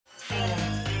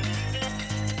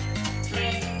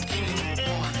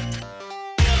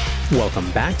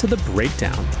Welcome back to The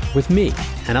Breakdown with me,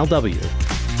 NLW.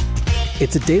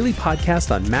 It's a daily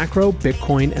podcast on macro,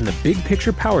 Bitcoin, and the big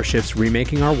picture power shifts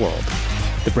remaking our world.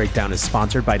 The Breakdown is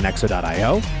sponsored by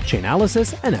Nexo.io,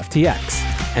 Chainalysis, and FTX,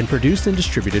 and produced and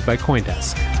distributed by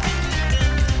CoinDesk.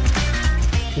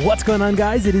 What's going on,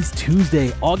 guys? It is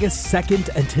Tuesday, August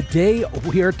 2nd, and today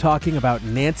we are talking about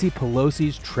Nancy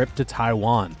Pelosi's trip to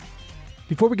Taiwan.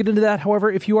 Before we get into that, however,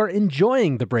 if you are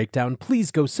enjoying The Breakdown,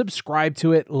 please go subscribe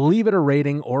to it, leave it a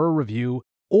rating or a review,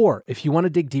 or if you want to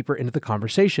dig deeper into the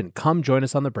conversation, come join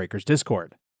us on the Breakers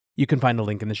Discord. You can find a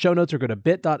link in the show notes or go to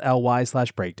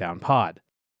bit.ly/breakdownpod.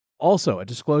 Also, a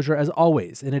disclosure as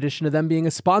always, in addition to them being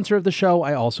a sponsor of the show,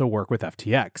 I also work with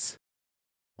FTX.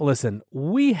 Listen,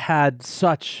 we had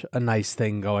such a nice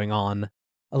thing going on,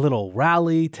 a little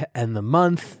rally to end the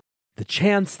month, the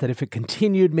chance that if it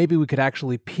continued, maybe we could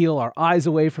actually peel our eyes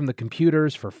away from the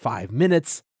computers for 5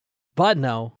 minutes. But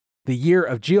no, the year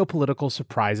of geopolitical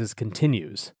surprises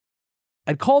continues.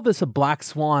 I'd call this a black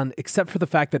swan, except for the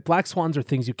fact that black swans are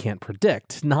things you can't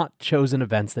predict, not chosen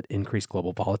events that increase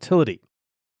global volatility.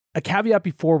 A caveat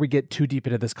before we get too deep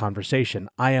into this conversation,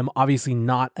 I am obviously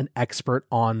not an expert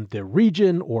on the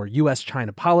region or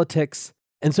US-China politics.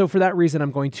 And so for that reason, I'm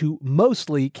going to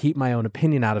mostly keep my own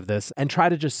opinion out of this and try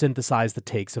to just synthesize the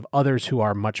takes of others who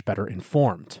are much better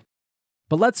informed.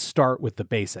 But let's start with the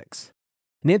basics.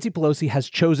 Nancy Pelosi has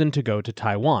chosen to go to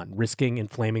Taiwan, risking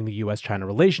inflaming the US-China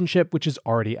relationship, which is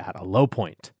already at a low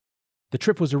point. The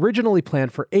trip was originally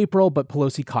planned for April, but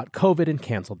Pelosi caught COVID and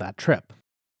canceled that trip.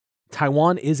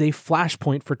 Taiwan is a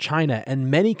flashpoint for China,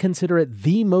 and many consider it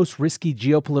the most risky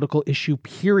geopolitical issue,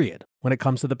 period, when it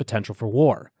comes to the potential for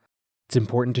war. It's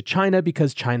important to China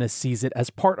because China sees it as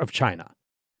part of China.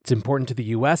 It's important to the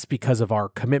US because of our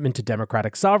commitment to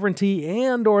democratic sovereignty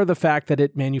and/or the fact that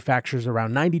it manufactures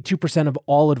around 92% of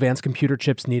all advanced computer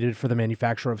chips needed for the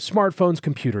manufacture of smartphones,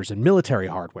 computers, and military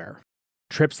hardware.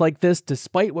 Trips like this,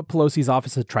 despite what Pelosi's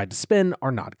office has tried to spin,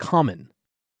 are not common.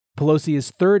 Pelosi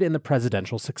is third in the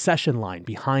presidential succession line,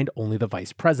 behind only the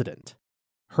vice president.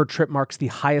 Her trip marks the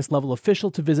highest level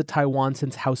official to visit Taiwan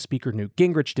since House Speaker Newt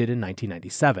Gingrich did in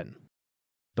 1997.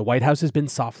 The White House has been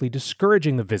softly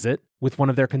discouraging the visit, with one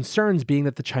of their concerns being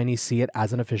that the Chinese see it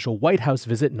as an official White House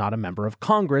visit, not a member of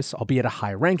Congress, albeit a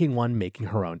high-ranking one, making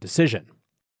her own decision.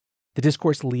 The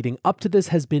discourse leading up to this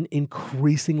has been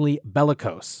increasingly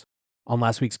bellicose. On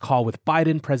last week's call with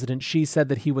Biden, President Xi said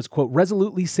that he was, quote,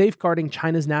 resolutely safeguarding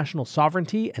China's national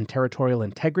sovereignty and territorial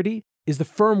integrity is the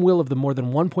firm will of the more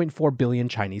than 1.4 billion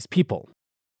Chinese people.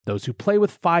 Those who play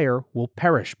with fire will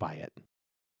perish by it.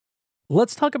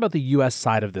 Let's talk about the US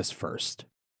side of this first.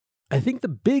 I think the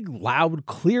big, loud,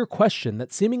 clear question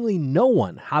that seemingly no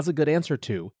one has a good answer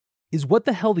to is what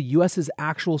the hell the US's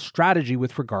actual strategy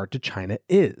with regard to China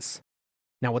is.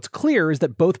 Now, what's clear is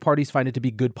that both parties find it to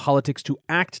be good politics to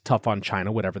act tough on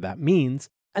China, whatever that means,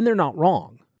 and they're not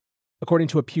wrong. According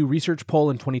to a Pew Research poll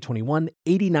in 2021,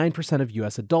 89% of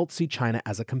US adults see China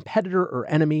as a competitor or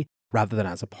enemy rather than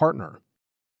as a partner.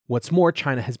 What's more,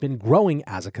 China has been growing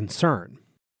as a concern.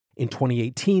 In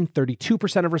 2018,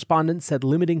 32% of respondents said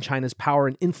limiting China's power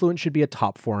and influence should be a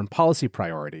top foreign policy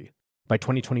priority. By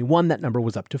 2021, that number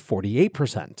was up to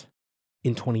 48%.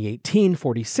 In 2018,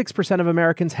 46% of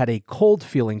Americans had a cold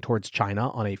feeling towards China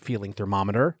on a feeling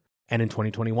thermometer, and in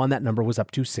 2021, that number was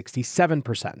up to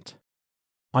 67%.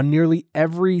 On nearly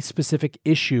every specific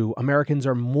issue, Americans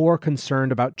are more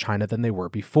concerned about China than they were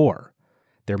before.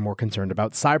 They're more concerned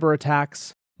about cyber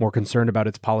attacks, more concerned about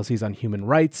its policies on human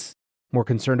rights, more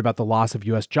concerned about the loss of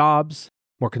US jobs,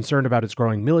 more concerned about its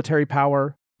growing military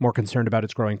power, more concerned about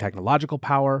its growing technological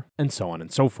power, and so on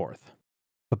and so forth.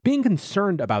 But being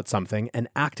concerned about something and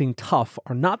acting tough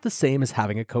are not the same as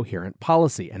having a coherent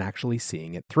policy and actually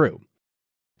seeing it through.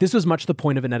 This was much the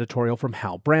point of an editorial from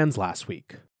Hal Brands last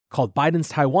week, called Biden's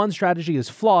Taiwan strategy is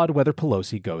flawed whether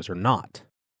Pelosi goes or not.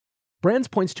 Brands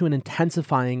points to an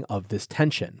intensifying of this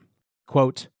tension.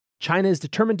 Quote, China is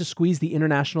determined to squeeze the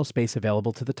international space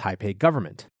available to the Taipei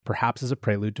government, perhaps as a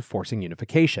prelude to forcing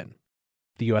unification.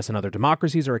 The US and other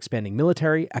democracies are expanding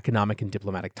military, economic, and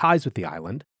diplomatic ties with the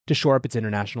island to shore up its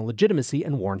international legitimacy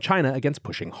and warn China against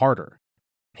pushing harder.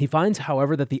 He finds,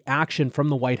 however, that the action from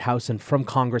the White House and from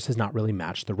Congress has not really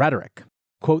matched the rhetoric.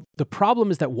 Quote, the problem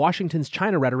is that Washington's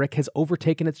China rhetoric has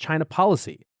overtaken its China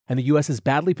policy, and the US is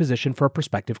badly positioned for a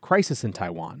prospective crisis in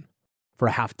Taiwan. For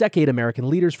a half-decade,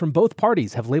 American leaders from both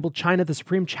parties have labeled China the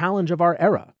supreme challenge of our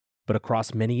era, but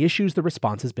across many issues, the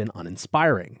response has been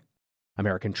uninspiring.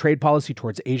 American trade policy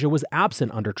towards Asia was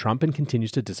absent under Trump and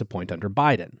continues to disappoint under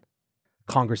Biden.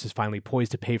 Congress is finally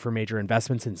poised to pay for major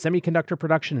investments in semiconductor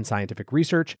production and scientific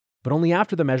research, but only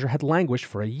after the measure had languished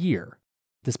for a year.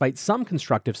 Despite some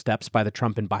constructive steps by the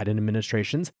Trump and Biden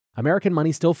administrations, American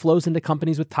money still flows into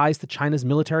companies with ties to China's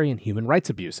military and human rights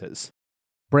abuses.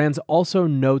 Brands also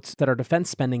notes that our defense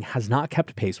spending has not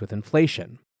kept pace with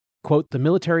inflation. Quote, the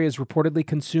military is reportedly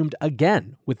consumed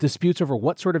again with disputes over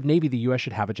what sort of navy the U.S.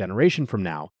 should have a generation from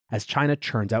now, as China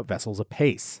churns out vessels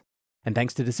apace. And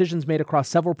thanks to decisions made across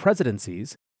several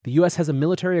presidencies, the U.S. has a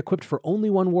military equipped for only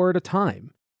one war at a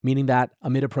time, meaning that,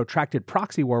 amid a protracted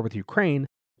proxy war with Ukraine,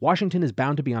 Washington is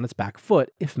bound to be on its back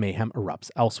foot if mayhem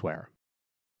erupts elsewhere.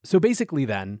 So basically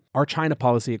then, our China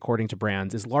policy, according to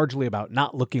Brands, is largely about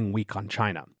not looking weak on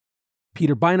China.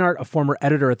 Peter Beinart, a former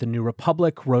editor at the New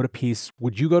Republic, wrote a piece,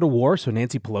 "Would you go to war so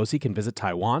Nancy Pelosi can visit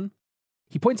Taiwan?"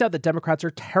 He points out that Democrats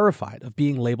are terrified of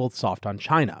being labeled soft on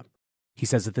China. He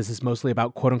says that this is mostly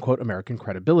about quote-unquote American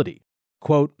credibility.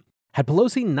 Quote, had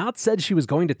Pelosi not said she was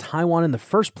going to Taiwan in the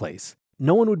first place,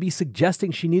 no one would be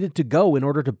suggesting she needed to go in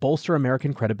order to bolster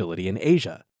American credibility in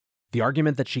Asia. The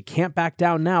argument that she can't back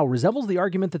down now resembles the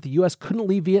argument that the U.S. couldn't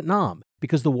leave Vietnam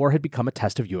because the war had become a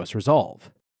test of U.S.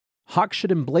 resolve. Hawks should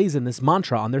emblazon this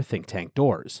mantra on their think tank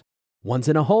doors. One's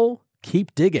in a hole,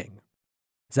 keep digging.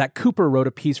 Zach Cooper wrote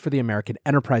a piece for the American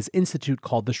Enterprise Institute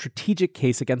called The Strategic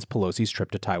Case Against Pelosi's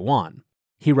Trip to Taiwan.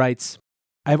 He writes,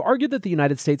 I have argued that the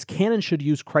United States can and should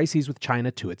use crises with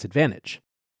China to its advantage.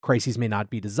 Crises may not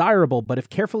be desirable, but if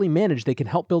carefully managed, they can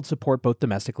help build support both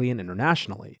domestically and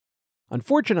internationally.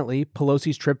 Unfortunately,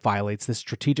 Pelosi's trip violates this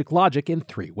strategic logic in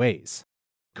three ways.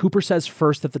 Cooper says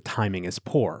first that the timing is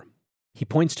poor. He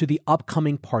points to the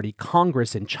upcoming Party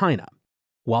Congress in China.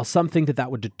 While some think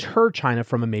that would deter China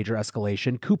from a major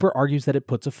escalation, Cooper argues that it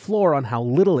puts a floor on how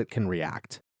little it can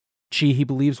react. Xi, he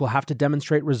believes, will have to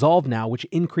demonstrate resolve now, which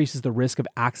increases the risk of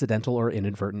accidental or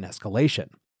inadvertent escalation.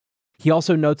 He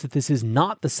also notes that this is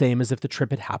not the same as if the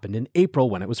trip had happened in April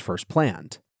when it was first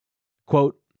planned.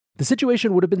 Quote, the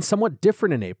situation would have been somewhat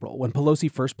different in April when Pelosi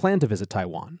first planned to visit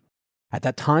Taiwan. At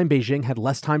that time, Beijing had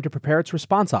less time to prepare its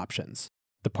response options.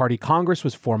 The Party Congress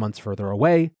was 4 months further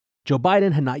away. Joe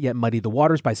Biden had not yet muddied the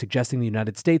waters by suggesting the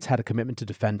United States had a commitment to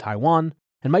defend Taiwan,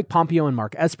 and Mike Pompeo and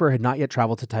Mark Esper had not yet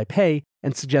traveled to Taipei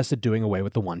and suggested doing away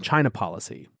with the One China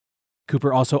policy.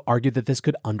 Cooper also argued that this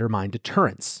could undermine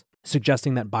deterrence,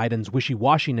 suggesting that Biden's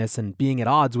wishy-washiness and being at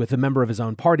odds with a member of his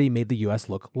own party made the U.S.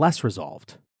 look less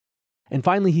resolved. And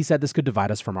finally, he said this could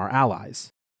divide us from our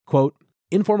allies. Quote,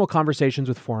 informal conversations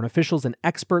with foreign officials and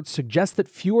experts suggest that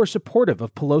few are supportive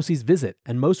of Pelosi's visit,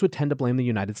 and most would tend to blame the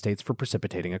United States for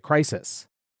precipitating a crisis.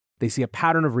 They see a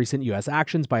pattern of recent U.S.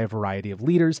 actions by a variety of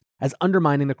leaders as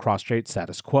undermining the cross-strait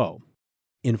status quo.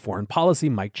 In foreign policy,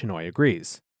 Mike Chinoy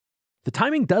agrees. The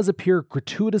timing does appear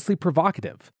gratuitously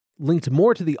provocative, linked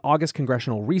more to the August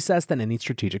congressional recess than any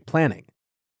strategic planning.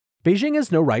 Beijing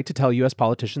has no right to tell U.S.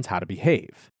 politicians how to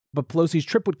behave. But Pelosi's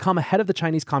trip would come ahead of the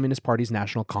Chinese Communist Party's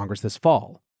National Congress this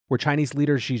fall, where Chinese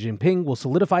leader Xi Jinping will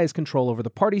solidify his control over the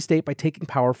party state by taking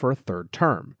power for a third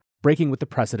term, breaking with the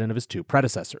precedent of his two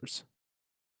predecessors.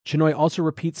 Chinoy also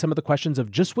repeats some of the questions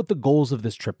of just what the goals of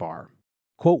this trip are.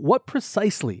 Quote, what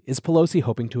precisely is Pelosi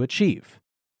hoping to achieve?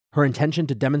 Her intention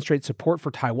to demonstrate support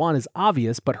for Taiwan is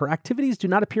obvious, but her activities do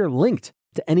not appear linked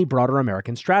to any broader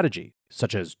American strategy,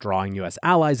 such as drawing U.S.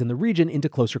 allies in the region into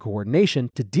closer coordination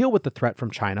to deal with the threat from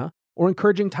China, or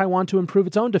encouraging Taiwan to improve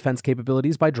its own defense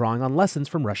capabilities by drawing on lessons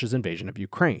from Russia's invasion of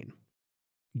Ukraine.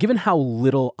 Given how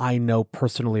little I know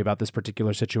personally about this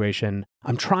particular situation,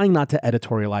 I'm trying not to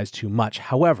editorialize too much.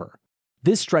 However,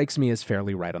 this strikes me as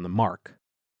fairly right on the mark.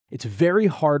 It's very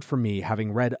hard for me,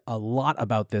 having read a lot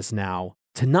about this now,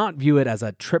 to not view it as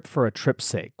a trip for a trip's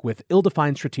sake, with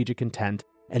ill-defined strategic intent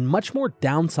and much more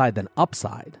downside than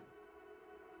upside.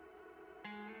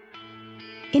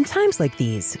 In times like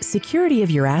these, security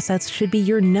of your assets should be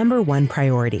your number one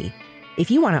priority.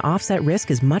 If you want to offset risk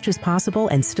as much as possible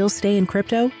and still stay in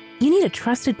crypto, you need a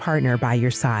trusted partner by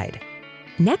your side.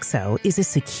 Nexo is a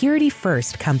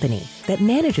security-first company that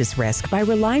manages risk by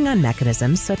relying on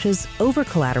mechanisms such as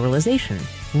over-collateralization,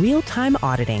 real-time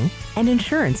auditing, and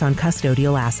insurance on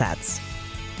custodial assets.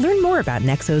 Learn more about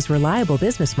Nexo's reliable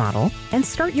business model and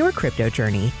start your crypto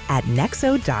journey at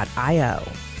nexo.io.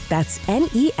 That's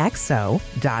nexo.io.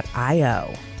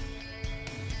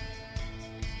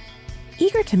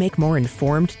 Eager to make more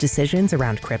informed decisions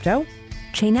around crypto?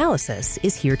 Chainalysis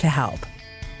is here to help.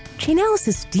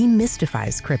 Chainalysis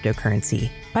demystifies cryptocurrency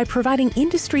by providing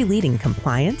industry-leading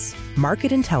compliance,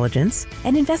 market intelligence,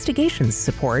 and investigations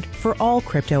support for all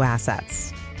crypto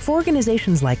assets for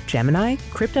organizations like Gemini,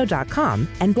 Crypto.com,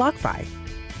 and BlockFi.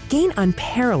 Gain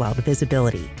unparalleled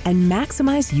visibility and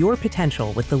maximize your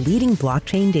potential with the leading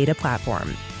blockchain data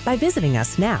platform by visiting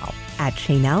us now at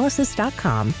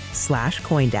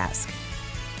chainalysis.com/Coindesk.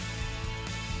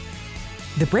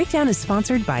 The Breakdown is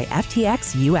sponsored by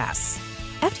FTX US.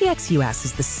 FTX US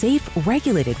is the safe,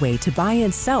 regulated way to buy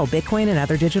and sell Bitcoin and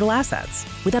other digital assets,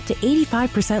 with up to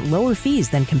 85% lower fees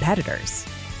than competitors.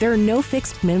 There are no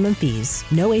fixed minimum fees,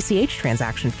 no ACH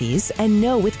transaction fees, and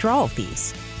no withdrawal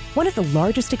fees. One of the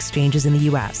largest exchanges in the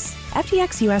US,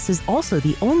 FTX US is also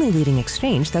the only leading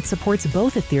exchange that supports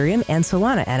both Ethereum and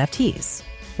Solana NFTs.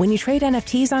 When you trade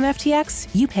NFTs on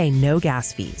FTX, you pay no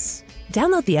gas fees.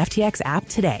 Download the FTX app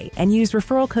today and use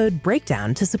referral code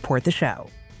BREAKDOWN to support the show.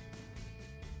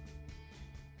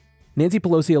 Nancy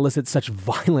Pelosi elicits such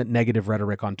violent negative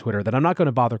rhetoric on Twitter that I'm not going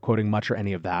to bother quoting much or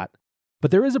any of that. But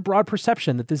there is a broad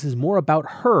perception that this is more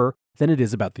about her than it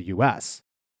is about the US.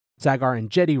 Zagar and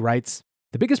Jetty writes,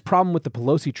 "The biggest problem with the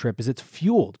Pelosi trip is it's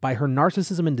fueled by her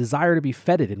narcissism and desire to be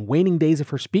feted in waning days of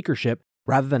her speakership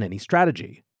rather than any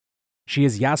strategy. She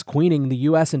is queening the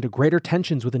US into greater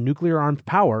tensions with a nuclear-armed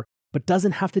power, but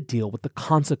doesn't have to deal with the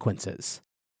consequences.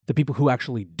 The people who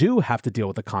actually do have to deal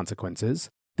with the consequences,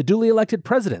 the duly elected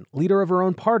president, leader of her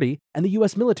own party, and the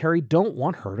US military don't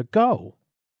want her to go."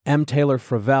 M. Taylor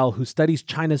Fravel, who studies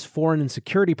China's foreign and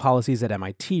security policies at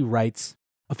MIT, writes,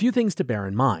 "A few things to bear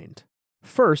in mind.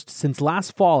 First, since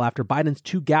last fall after Biden's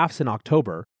 2 gaffes in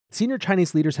October, senior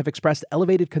Chinese leaders have expressed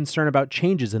elevated concern about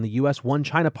changes in the US One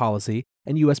China policy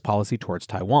and US policy towards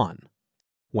Taiwan.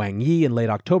 Wang Yi in late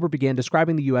October began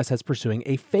describing the US as pursuing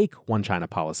a fake One China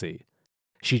policy.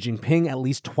 Xi Jinping at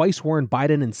least twice warned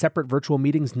Biden in separate virtual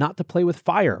meetings not to play with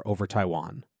fire over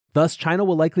Taiwan. Thus, China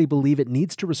will likely believe it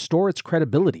needs to restore its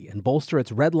credibility and bolster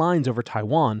its red lines over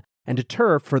Taiwan and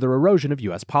deter further erosion of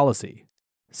US policy.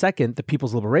 Second, the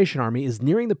People's Liberation Army is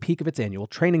nearing the peak of its annual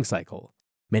training cycle.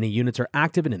 Many units are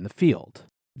active and in the field.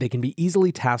 They can be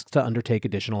easily tasked to undertake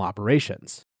additional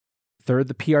operations. Third,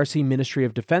 the PRC Ministry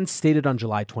of Defense stated on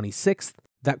July 26th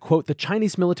that, quote, "the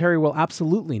Chinese military will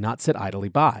absolutely not sit idly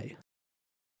by."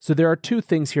 So there are two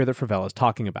things here that Fravel is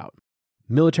talking about.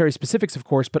 Military specifics, of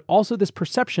course, but also this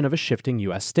perception of a shifting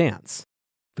US stance.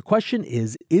 The question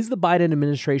is the Biden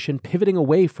administration pivoting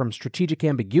away from strategic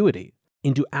ambiguity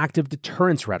into active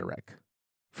deterrence rhetoric?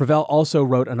 Fravel also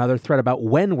wrote another thread about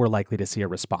when we're likely to see a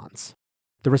response.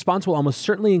 The response will almost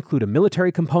certainly include a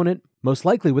military component, most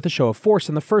likely with a show of force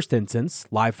in the first instance,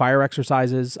 live fire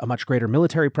exercises, a much greater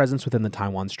military presence within the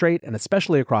Taiwan Strait, and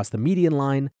especially across the median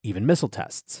line, even missile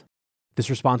tests. This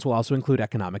response will also include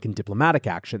economic and diplomatic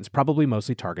actions, probably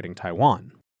mostly targeting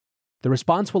Taiwan. The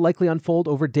response will likely unfold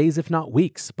over days if not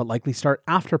weeks, but likely start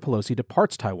after Pelosi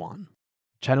departs Taiwan.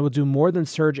 China will do more than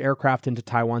surge aircraft into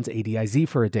Taiwan's ADIZ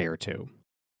for a day or two.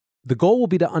 The goal will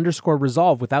be to underscore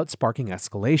resolve without sparking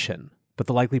escalation, but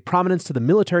the likely prominence to the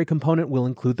military component will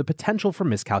include the potential for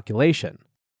miscalculation.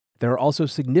 There are also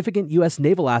significant US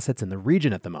naval assets in the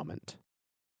region at the moment.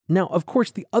 Now, of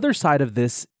course, the other side of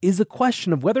this is the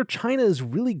question of whether China is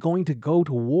really going to go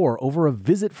to war over a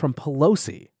visit from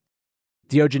Pelosi.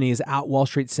 Diogenes at Wall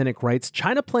Street Cynic writes,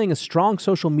 "China playing a strong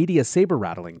social media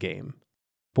saber-rattling game.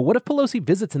 But what if Pelosi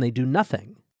visits and they do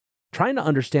nothing? Trying to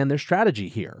understand their strategy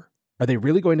here. Are they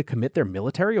really going to commit their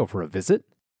military over a visit?"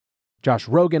 Josh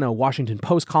Rogan, a Washington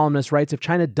Post columnist, writes, "If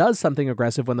China does something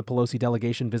aggressive when the Pelosi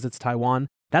delegation visits Taiwan,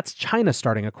 that's China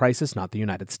starting a crisis, not the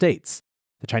United States.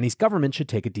 The Chinese government should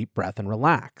take a deep breath and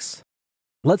relax."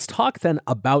 Let's talk then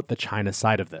about the China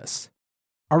side of this.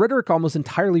 Our rhetoric almost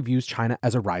entirely views China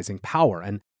as a rising power,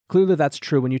 and clearly that's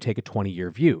true when you take a 20-year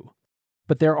view.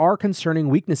 But there are concerning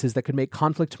weaknesses that could make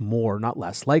conflict more, not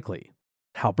less likely.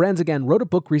 Hal Brands wrote a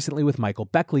book recently with Michael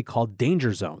Beckley called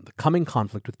Danger Zone: The Coming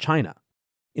Conflict with China.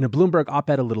 In a Bloomberg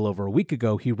op-ed a little over a week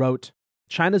ago, he wrote,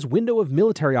 "China's window of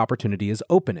military opportunity is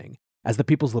opening, as the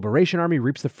People's Liberation Army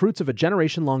reaps the fruits of a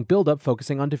generation-long buildup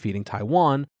focusing on defeating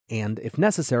Taiwan and, if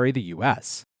necessary, the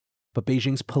US. But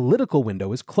Beijing's political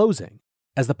window is closing,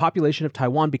 as the population of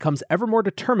Taiwan becomes ever more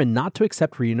determined not to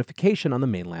accept reunification on the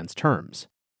mainland's terms.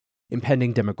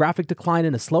 Impending demographic decline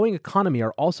and a slowing economy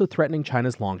are also threatening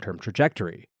China's long-term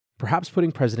trajectory, perhaps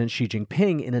putting President Xi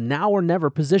Jinping in a now-or-never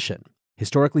position.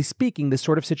 Historically speaking, this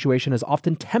sort of situation has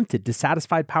often tempted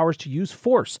dissatisfied powers to use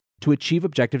force to achieve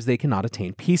objectives they cannot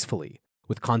attain peacefully,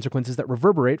 with consequences that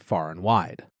reverberate far and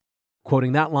wide."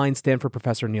 Quoting that line, Stanford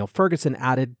professor Neil Ferguson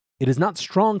added, "It is not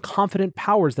strong, confident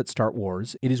powers that start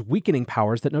wars, it is weakening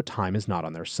powers that know time is not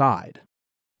on their side."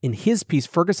 In his piece,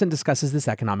 Ferguson discusses this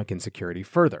economic insecurity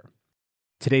further.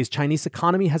 Today's Chinese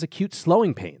economy has acute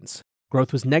slowing pains.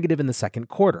 Growth was negative in the second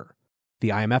quarter.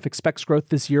 The IMF expects growth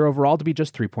this year overall to be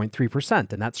just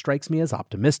 3.3%, and that strikes me as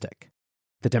optimistic.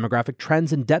 The demographic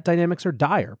trends and debt dynamics are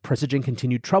dire, presaging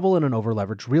continued trouble in an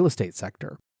over-leveraged real estate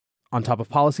sector. On top of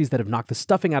policies that have knocked the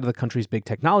stuffing out of the country's big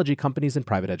technology companies and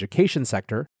private education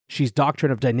sector, Xi's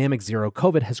doctrine of dynamic zero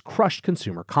COVID has crushed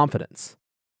consumer confidence.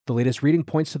 The latest reading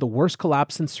points to the worst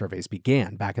collapse since surveys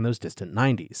began back in those distant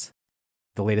 90s.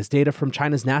 The latest data from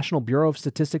China's National Bureau of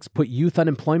Statistics put youth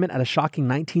unemployment at a shocking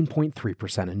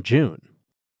 19.3% in June.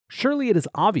 Surely it is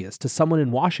obvious to someone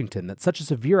in Washington that such a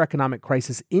severe economic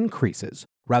crisis increases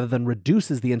rather than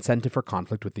reduces the incentive for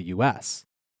conflict with the US.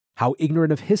 How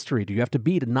ignorant of history do you have to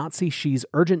be to not see Xi's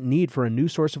urgent need for a new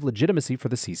source of legitimacy for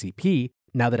the CCP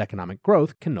now that economic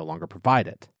growth can no longer provide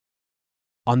it?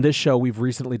 On this show, we've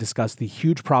recently discussed the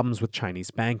huge problems with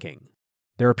Chinese banking.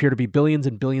 There appear to be billions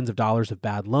and billions of dollars of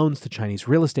bad loans to Chinese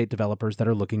real estate developers that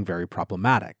are looking very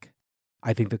problematic.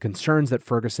 I think the concerns that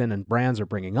Ferguson and Brands are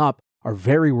bringing up are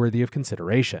very worthy of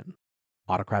consideration.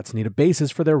 Autocrats need a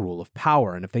basis for their rule of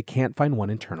power, and if they can't find one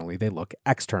internally, they look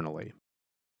externally.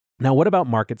 Now, what about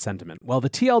market sentiment? Well, the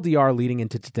TLDR leading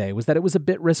into today was that it was a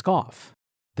bit risk-off.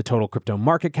 The total crypto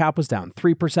market cap was down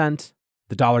 3%,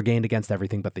 the dollar gained against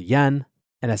everything but the yen,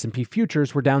 and S&P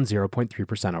futures were down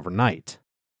 0.3% overnight.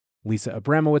 Lisa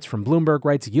Abramowitz from Bloomberg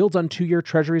writes, yields on 2-year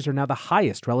treasuries are now the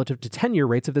highest relative to 10-year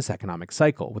rates of this economic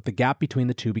cycle, with the gap between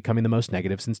the two becoming the most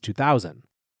negative since 2000.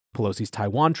 Pelosi's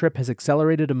Taiwan trip has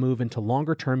accelerated a move into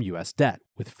longer-term U.S. debt,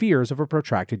 with fears of a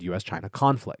protracted U.S.-China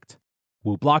conflict.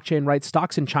 Wu Blockchain writes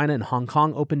stocks in China and Hong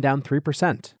Kong opened down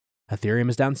 3%. Ethereum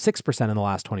is down 6% in the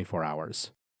last 24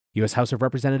 hours. U.S. House of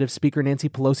Representatives Speaker Nancy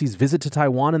Pelosi's visit to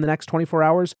Taiwan in the next 24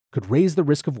 hours could raise the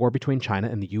risk of war between China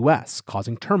and the U.S.,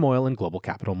 causing turmoil in global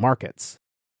capital markets.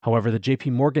 However, the J.P.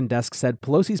 Morgan desk said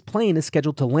Pelosi's plane is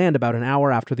scheduled to land about an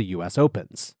hour after the U.S.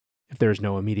 opens. If there is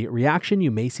no immediate reaction, you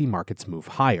may see markets move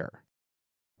higher.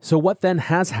 So what then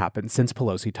has happened since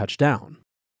Pelosi touched down?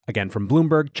 Again from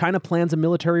Bloomberg, China plans a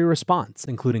military response,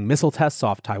 including missile tests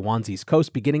off Taiwan's east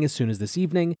coast beginning as soon as this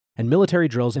evening, and military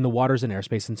drills in the waters and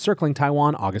airspace encircling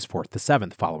Taiwan August 4th to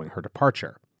 7th following her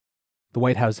departure. The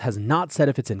White House has not said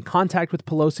if it's in contact with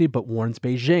Pelosi, but warns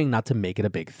Beijing not to make it a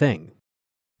big thing.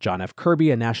 John F.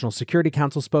 Kirby, a National Security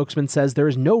Council spokesman, says there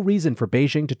is no reason for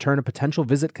Beijing to turn a potential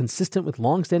visit consistent with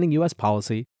long-standing U.S.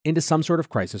 policy into some sort of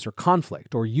crisis or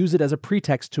conflict, or use it as a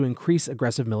pretext to increase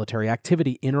aggressive military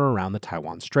activity in or around the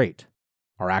Taiwan Strait.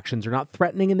 Our actions are not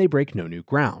threatening and they break no new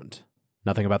ground.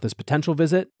 Nothing about this potential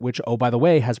visit, which, oh by the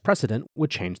way, has precedent, would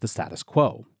change the status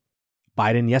quo.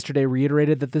 Biden yesterday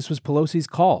reiterated that this was Pelosi's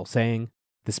call, saying,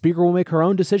 "The Speaker will make her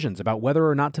own decisions about whether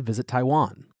or not to visit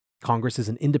Taiwan. Congress is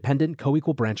an independent,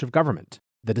 co-equal branch of government.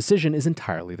 The decision is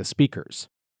entirely the Speaker's."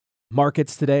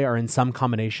 Markets today are in some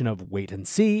combination of wait and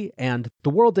see, and the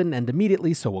world didn't end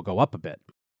immediately, so we'll go up a bit.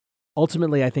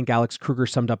 Ultimately, I think Alex Kruger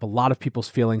summed up a lot of people's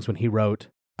feelings when he wrote,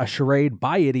 "A charade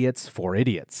by idiots for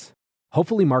idiots."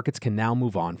 Hopefully markets can now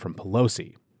move on from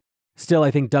Pelosi. Still, I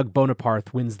think Doug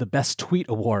Bonaparte wins the Best Tweet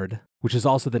Award, which is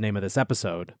also the name of this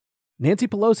episode. Nancy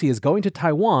Pelosi is going to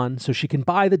Taiwan so she can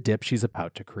buy the dip she's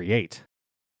about to create.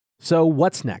 So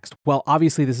what's next? Well,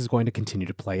 obviously this is going to continue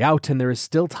to play out, and there is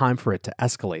still time for it to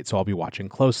escalate, so I'll be watching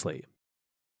closely.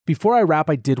 Before I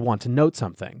wrap, I did want to note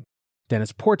something.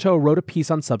 Dennis Porto wrote a piece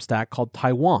on Substack called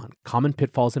Taiwan, Common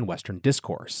Pitfalls in Western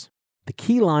Discourse. The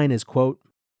key line is, quote,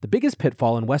 "The biggest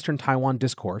pitfall in Western Taiwan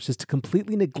discourse is to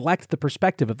completely neglect the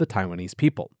perspective of the Taiwanese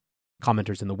people.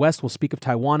 Commenters in the West will speak of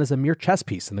Taiwan as a mere chess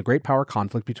piece in the great power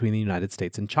conflict between the United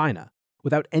States and China,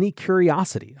 without any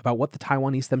curiosity about what the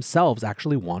Taiwanese themselves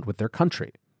actually want with their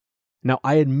country." Now,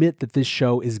 I admit that this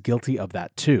show is guilty of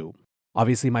that too.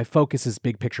 Obviously, my focus is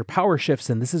big picture power shifts,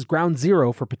 and this is ground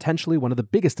zero for potentially one of the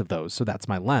biggest of those, so that's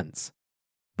my lens.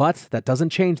 But that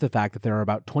doesn't change the fact that there are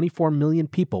about 24 million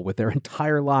people with their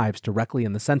entire lives directly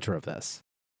in the center of this.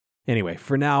 Anyway,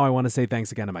 for now, I want to say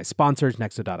thanks again to my sponsors,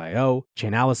 Nexo.io,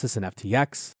 Chainalysis, and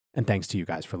FTX, and thanks to you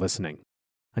guys for listening.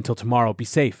 Until tomorrow, be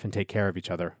safe and take care of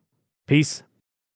each other. Peace.